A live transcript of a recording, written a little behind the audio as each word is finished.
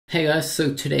Hey guys,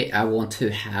 so today I want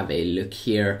to have a look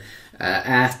here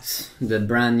at the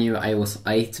brand new iOS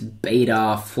 8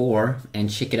 Beta 4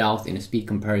 and check it out in a speed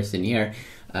comparison here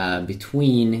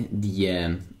between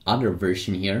the other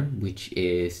version here, which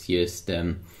is just,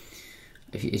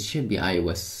 it should be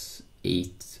iOS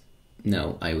 8,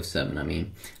 no, iOS 7 I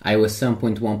mean, iOS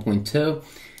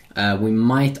 7.1.2. We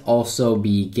might also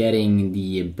be getting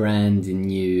the brand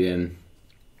new,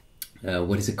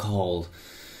 what is it called?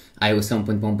 iOS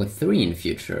 7.1.3 in the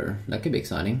future. That could be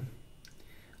exciting.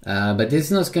 But this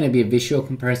is not going to be a visual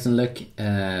comparison look,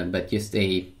 but just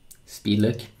a speed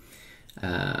look.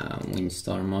 When you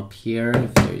start them up here,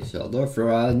 if there is a lot of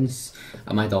runs,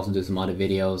 I might also do some other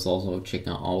videos, also check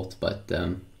them out, but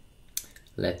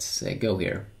let's go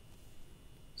here.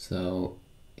 So,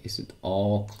 is it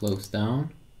all closed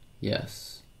down?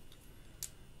 Yes.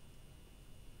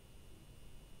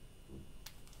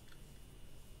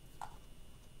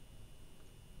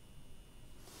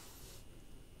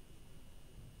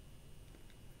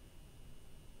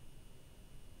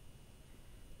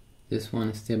 This one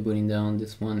is still booting down,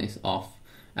 this one is off.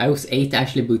 iOS 8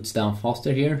 actually boots down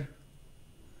faster here.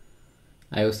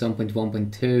 iOS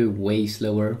 7.1.2 way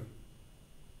slower.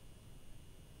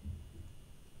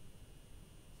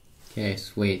 Okay,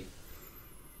 sweet.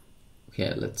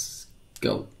 Okay, let's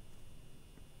go.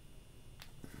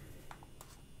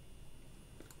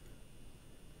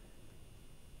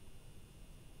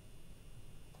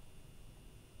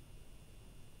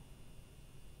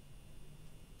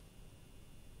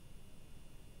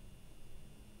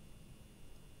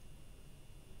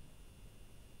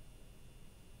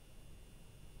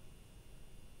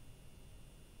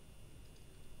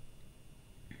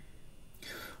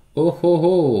 Oh ho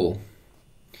ho!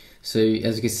 So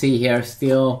as you can see here,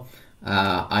 still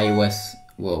iOS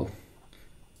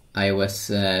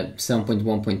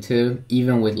 7.1.2,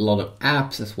 even with a lot of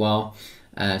apps as well,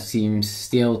 seems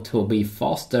still to be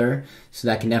faster. So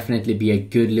that can definitely be a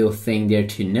good little thing there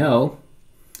to know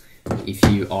if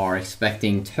you are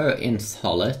expecting to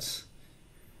install it.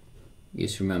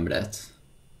 Just remember that.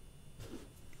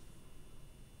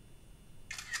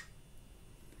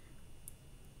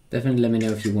 Definitely let me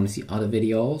know if you want to see other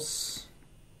videos.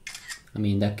 I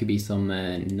mean, that could be some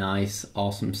nice,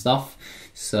 awesome stuff.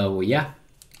 So yeah,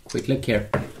 quick look here.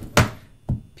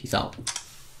 Peace out.